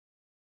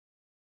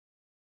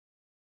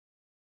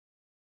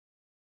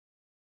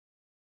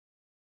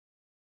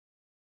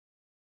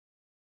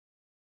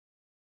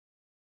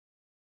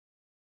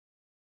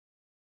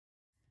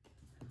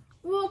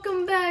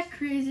Welcome back,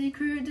 Crazy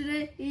Crew.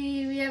 Today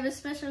we have a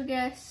special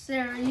guest,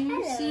 Sarah.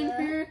 You've seen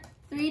her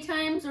 3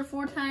 times or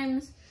 4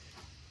 times,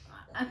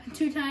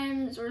 2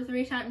 times or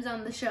 3 times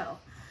on the show.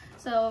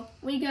 So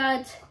we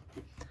got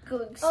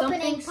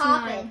something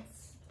slime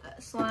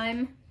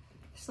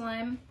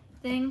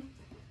thing,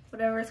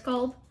 whatever it's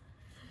called.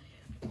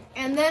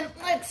 And then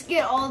let's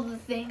get all the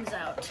things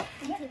out.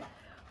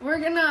 We're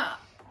gonna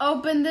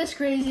open this,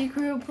 Crazy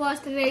Crew. Plus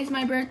today's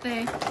my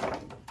birthday.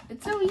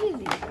 It's so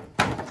easy.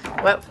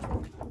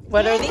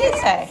 What are these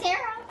say?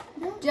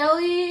 Sarah.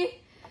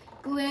 Jelly,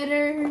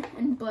 glitter,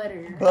 and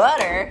butter.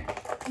 Butter?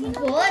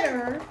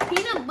 Butter?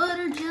 Peanut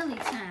butter jelly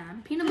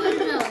time. Peanut butter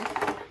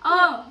jelly.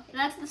 Oh,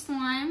 that's the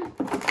slime.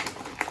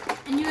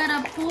 And you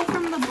gotta pull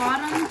from the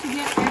bottom to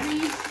get every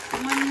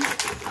one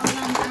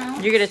of them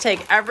out. You're gonna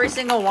take every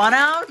single one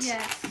out?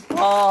 Yes.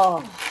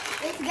 Oh.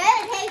 It's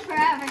gonna take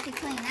forever to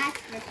clean, that's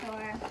for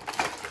sure.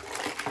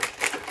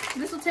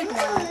 This will take a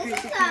while,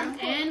 Crazy Crew.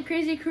 And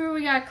Crazy Crew,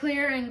 we got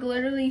clear and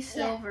glittely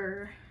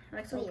silver.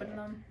 Let's open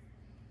them.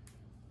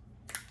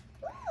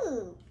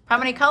 Ooh. How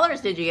many colors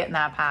did you get in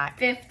that pack?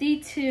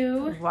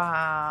 52.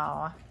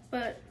 Wow.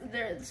 But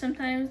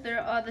sometimes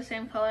they're all the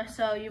same color,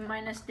 so you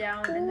minus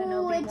down and then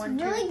it'll be It's 1,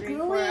 2, really 3,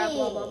 4, gooey.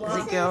 blah, blah, blah.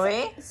 Is it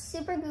gooey?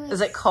 Super gooey.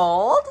 Is it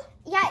cold?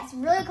 Yeah, it's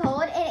really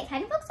cold and it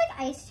kind of looks like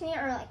ice to me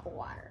or like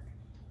water.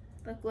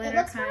 The glitter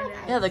looks kind more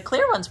like of. Yeah, the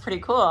clear one's pretty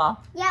cool.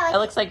 Yeah, like It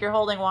looks like you're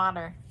holding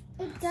water.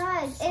 it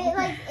does. It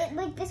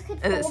like this could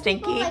Is it fool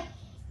stinky? people, like,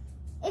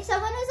 if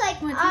someone was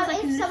like, Well, it tastes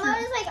like if someone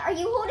conditioner. was like, "Are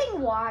you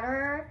holding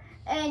water?"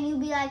 and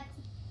you'd be like,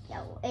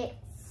 "No, it's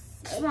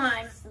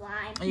Slime.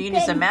 slime." You can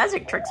do some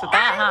magic tricks with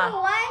that,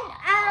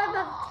 Out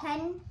of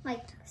 10, like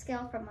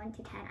scale from 1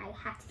 to 10, I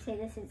have to say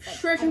this is like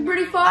Stretching a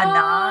pretty 9. far. A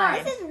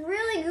 9. This is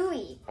really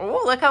gooey.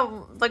 Oh,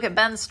 look at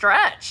Ben's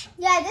stretch.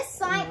 Yeah, this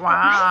slime.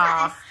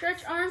 Wow.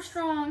 Stretch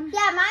Armstrong.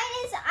 Yeah,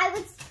 mine is. I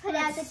would put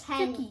it as a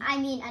 10. Sticky. I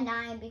mean a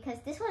 9 because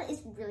this one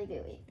is really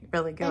gooey.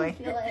 Really gooey.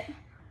 Feel it.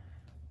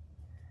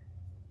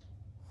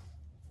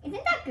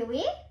 Isn't that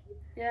gooey?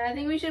 Yeah, I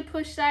think we should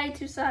push side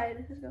to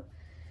side. Let's go.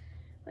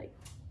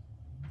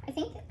 I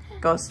think.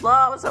 Go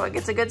slow so it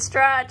gets a good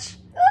stretch.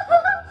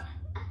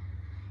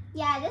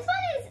 Yeah, this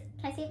one is.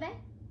 Can I see it, Ben?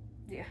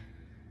 Yeah.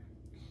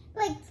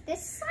 Like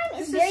this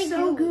slime is This very is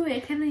so gooey. gooey. I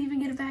can't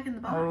even get it back in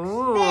the box.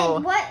 Ooh.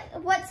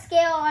 Ben, what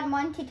scale on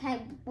 1 to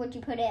 10 would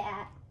you put it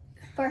at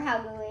for how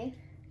gooey?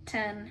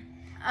 10.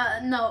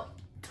 No,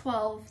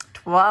 12.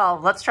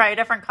 12. Let's try a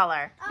different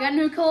color. Got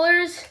new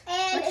colors?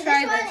 And Let's this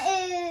try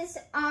one is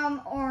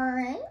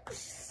orange.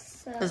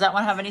 So Does that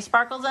one have any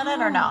sparkles in it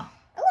or no?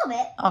 a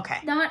little bit. Okay.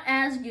 Not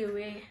as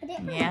gooey. I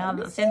didn't Yeah,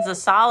 really since the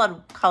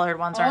solid colored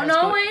ones Oh aren't as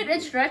no, good. wait,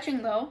 it's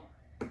stretching though.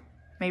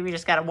 Maybe you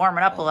just got to warm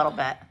it up a little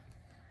bit.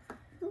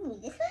 Ooh,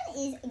 this one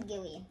is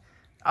gooey.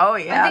 Oh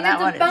yeah, I that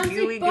think one it's is a bouncy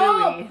gooey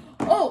ball. gooey.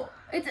 Oh,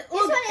 it's This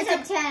look, one is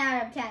it's a 10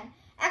 out of 10.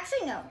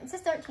 Actually, no, it's a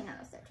 13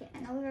 out of 13. I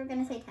know we were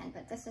going to say 10,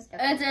 but this is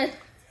different. It's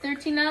a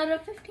 13 out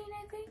of 15,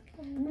 I think.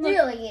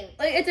 Really gooey.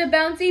 Like, it's a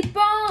bouncy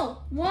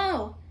ball.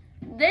 Whoa.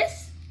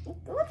 This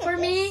Look at for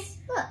this. me.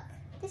 Look,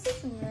 this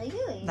is really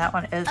gooey. That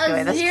one is A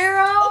gooey. This,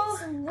 0.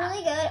 It's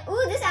really good.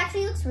 Ooh, this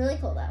actually looks really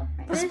cool, though.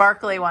 Right the now.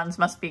 sparkly ones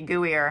must be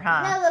gooier,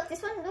 huh? No, look,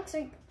 this one looks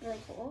really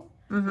cool.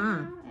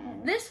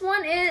 Mm-hmm. This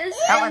one is.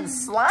 That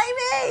one's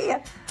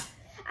slimy.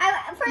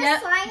 For Yep.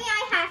 a slimy,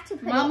 I have to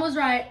put Mom it. was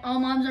right. All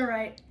moms are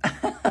right.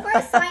 For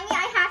a slimy,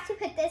 I have to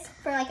put this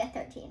for like a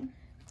 13.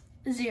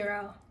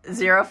 0.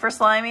 0 for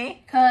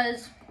slimy.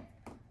 Cause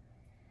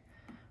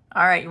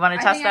All right, you want I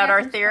to test think I out got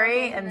our some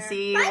theory sparkles in and there.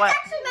 see Mine's what?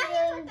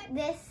 actually better.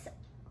 This,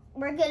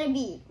 we're going to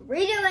be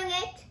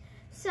redoing it.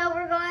 So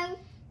we're going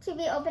to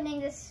be opening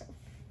this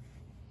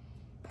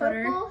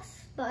Butter. purple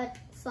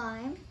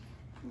slime.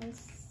 And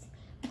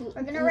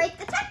we're going to rate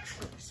the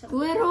texture. So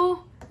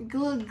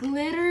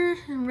glitter,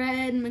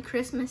 red,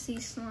 Christmassy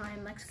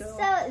slime. Let's go.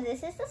 So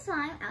this is the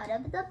slime out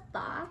of the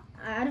box,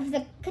 out of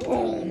the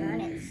container,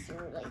 and it's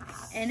really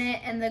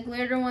And the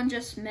glitter one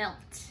just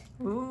melts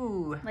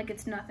Ooh. like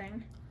it's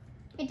nothing.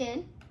 It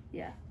did.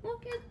 Yeah.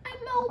 Look at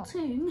I'm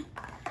melting.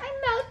 I'm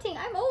melting.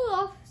 I'm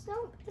Olaf.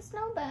 The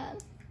snowman.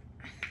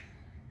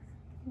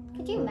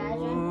 Could you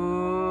imagine?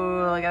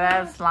 Ooh, look at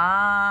that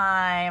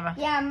slime.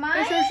 Yeah, mine.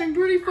 It's stretching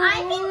pretty far. I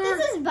think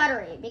this is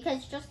buttery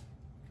because just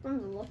from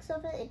the looks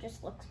of it, it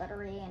just looks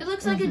buttery. And It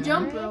looks like a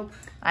jump rope.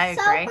 I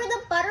so agree. for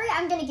the buttery,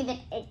 I'm gonna give it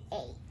an 8.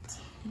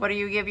 What do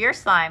you give your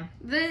slime?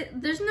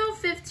 There's no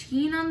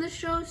 15 on the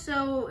show,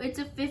 so it's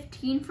a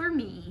 15 for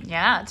me.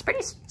 Yeah, it's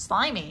pretty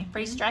slimy,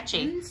 pretty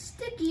stretchy. And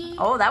sticky.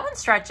 Oh, that one's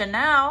stretching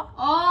now.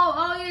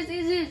 Oh,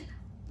 yes.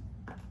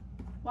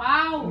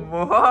 Wow.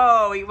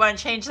 Whoa, you want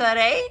to change that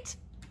 8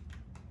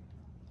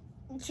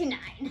 to 9.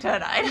 to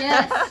 9?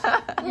 Yes.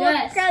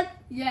 Yes. Look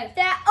Yes.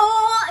 that.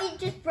 Oh, it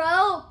just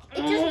broke.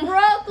 It just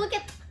broke. Look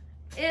at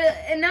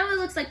And now it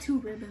looks like 2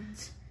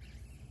 ribbons.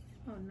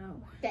 Oh no.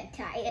 that.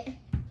 Tie it.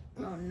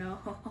 Oh no.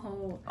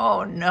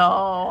 Oh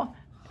no.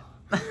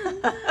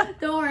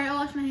 Don't worry,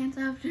 I'll wash my hands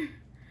after.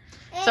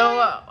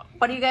 So,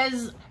 what do you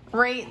guys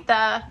rate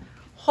the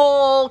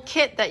whole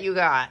kit that you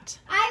got?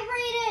 I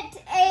rate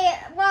it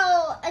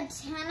a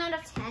 10 out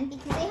of 10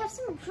 because they have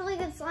some really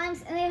good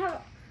slimes and they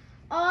have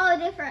all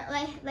different,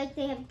 like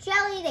they have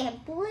jelly, they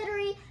have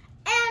glittery,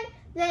 and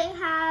they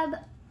have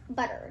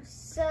butter.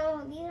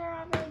 So these are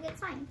all really good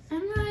slimes.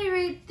 And I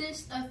rate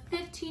this a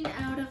 15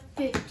 out of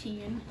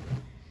 15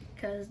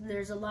 because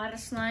there's a lot of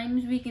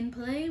slimes we can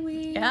play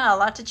with. Yeah, a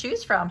lot to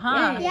choose from,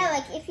 huh? Yeah. Yeah,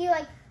 like if you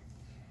like,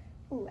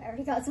 ooh, I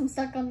already got some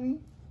stuck on me.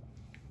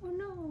 Oh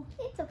no.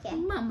 It's okay.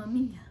 Mamma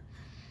mia.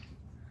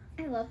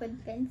 I love when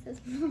Ben says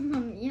Mamma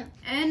Mia.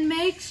 And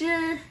make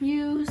sure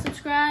you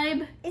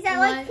subscribe. Is that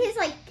like his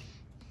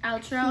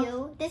outro?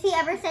 cue? Does he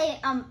ever say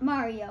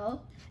Mario?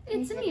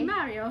 It's me,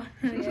 Mario.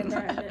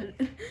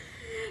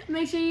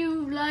 Make sure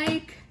you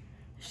like,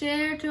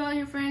 share to all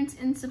your friends,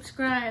 and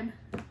subscribe.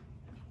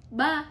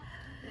 Bye.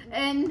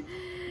 And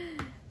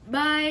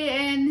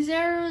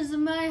Sarah's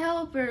my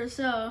helper,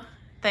 so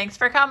Thanks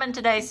for coming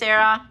today,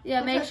 Sarah.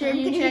 yeah, make sure I'm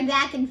you gonna check. be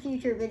back in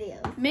future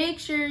videos. Make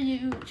sure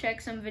you check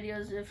some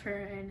videos of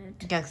her in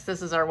it. Guess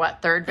this is our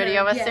third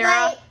video with Yeah.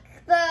 Sarah?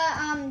 Like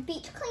the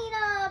beach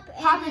cleanup and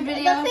Poppy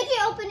video. the fidget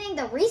opening,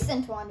 the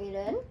recent one we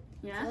did.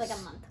 Yes. Like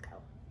a month ago.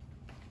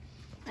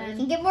 So we And,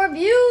 can get more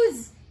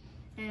views.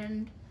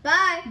 and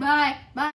Bye. bye. Bye.